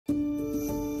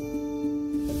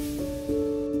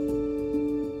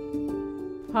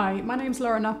Hi, my name's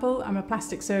Lauren Uppal. I'm a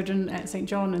plastic surgeon at St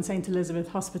John and St Elizabeth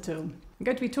Hospital. I'm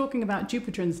going to be talking about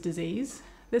Dupuytren's disease.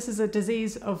 This is a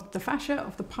disease of the fascia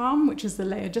of the palm, which is the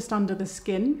layer just under the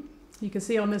skin. You can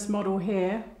see on this model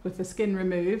here, with the skin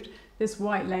removed, this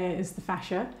white layer is the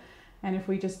fascia. And if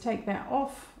we just take that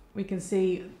off, we can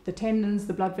see the tendons,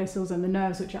 the blood vessels and the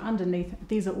nerves which are underneath.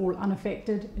 These are all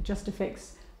unaffected. It just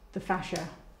affects the fascia,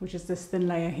 which is this thin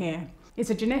layer here. It's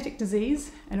a genetic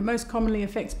disease and it most commonly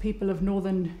affects people of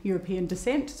Northern European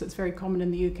descent, so it's very common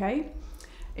in the UK.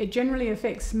 It generally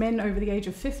affects men over the age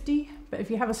of 50, but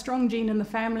if you have a strong gene in the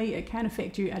family, it can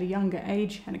affect you at a younger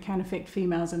age and it can affect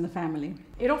females in the family.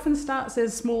 It often starts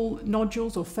as small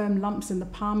nodules or firm lumps in the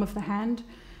palm of the hand.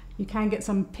 You can get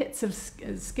some pits of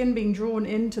skin being drawn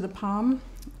into the palm,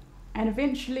 and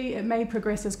eventually it may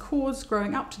progress as cords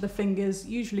growing up to the fingers,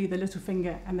 usually the little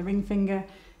finger and the ring finger.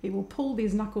 It will pull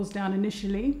these knuckles down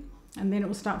initially, and then it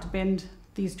will start to bend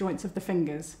these joints of the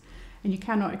fingers. And you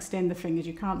cannot extend the fingers,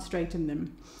 you can't straighten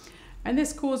them. And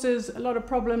this causes a lot of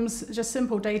problems, just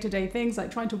simple day-to-day things like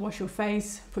trying to wash your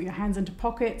face, put your hands into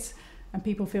pockets, and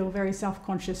people feel very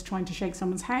self-conscious trying to shake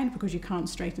someone's hand because you can't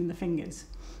straighten the fingers.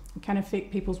 It can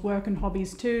affect people's work and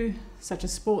hobbies too, such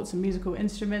as sports and musical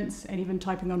instruments, and even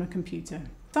typing on a computer.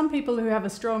 Some people who have a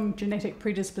strong genetic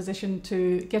predisposition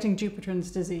to getting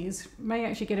Dupuytren's disease may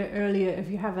actually get it earlier if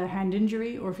you have a hand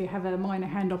injury or if you have a minor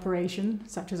hand operation,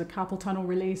 such as a carpal tunnel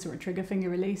release or a trigger finger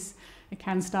release. It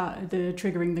can start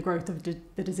triggering the growth of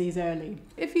the disease early.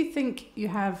 If you think you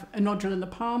have a nodule in the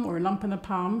palm or a lump in the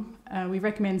palm, we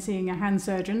recommend seeing a hand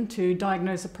surgeon to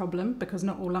diagnose a problem, because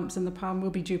not all lumps in the palm will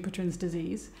be Dupuytren's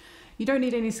disease. You don't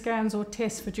need any scans or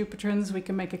tests for Dupuytren's. We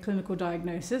can make a clinical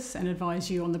diagnosis and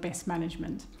advise you on the best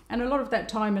management. And a lot of that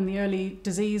time in the early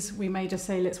disease, we may just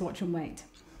say, let's watch and wait.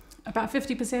 About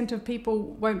 50% of people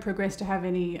won't progress to have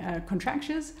any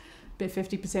contractures, but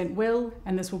 50% will,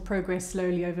 and this will progress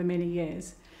slowly over many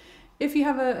years. If you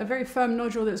have a very firm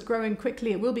nodule that's growing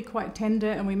quickly, it will be quite tender,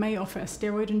 and we may offer a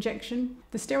steroid injection.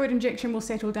 The steroid injection will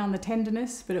settle down the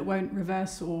tenderness, but it won't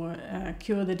reverse or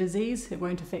cure the disease. It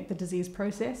won't affect the disease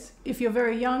process. If you're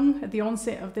very young at the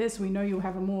onset of this, we know you'll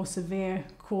have a more severe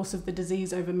course of the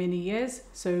disease over many years,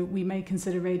 so we may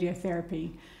consider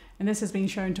radiotherapy. And this has been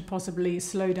shown to possibly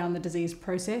slow down the disease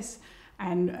process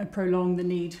and prolong the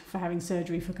need for having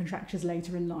surgery for contractures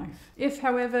later in life. If,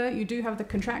 however, you do have the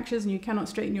contractures and you cannot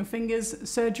straighten your fingers,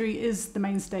 surgery is the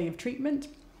mainstay of treatment.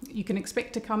 You can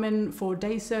expect to come in for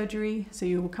day surgery, so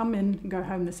you will come in and go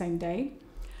home the same day.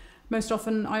 Most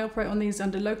often I operate on these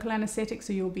under local anaesthetic,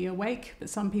 so you'll be awake, but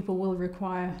some people will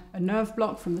require a nerve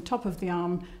block from the top of the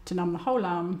arm to numb the whole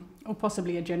arm, or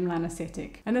possibly a general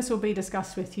anaesthetic. And this will be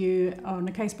discussed with you on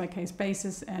a case-by-case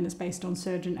basis, and is based on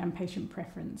surgeon and patient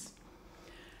preference.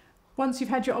 Once you've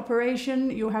had your operation,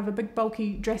 you'll have a big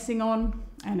bulky dressing on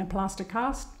and a plaster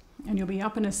cast, and you'll be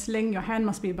up in a sling. Your hand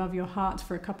must be above your heart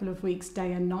for a couple of weeks,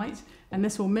 day and night, and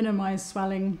this will minimize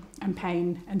swelling and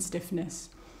pain and stiffness.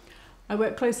 I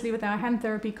work closely with our hand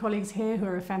therapy colleagues here, who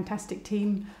are a fantastic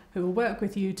team, who will work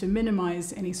with you to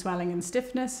minimize any swelling and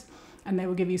stiffness, and they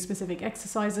will give you specific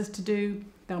exercises to do.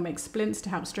 They'll make splints to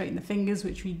help straighten the fingers,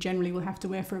 which we generally will have to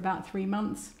wear for about 3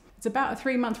 months. It's about a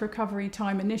 3-month recovery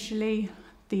time initially.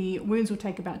 The wounds will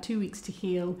take about 2 weeks to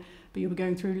heal, but you'll be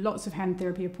going through lots of hand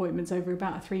therapy appointments over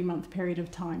about a 3-month period of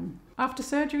time. After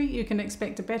surgery, you can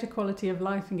expect a better quality of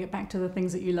life and get back to the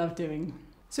things that you love doing.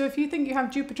 So if you think you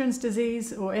have Dupuytren's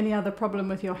disease or any other problem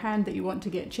with your hand that you want to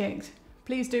get checked,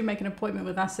 please do make an appointment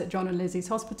with us at John and Lizzie's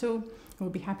Hospital. We'll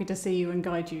be happy to see you and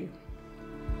guide you.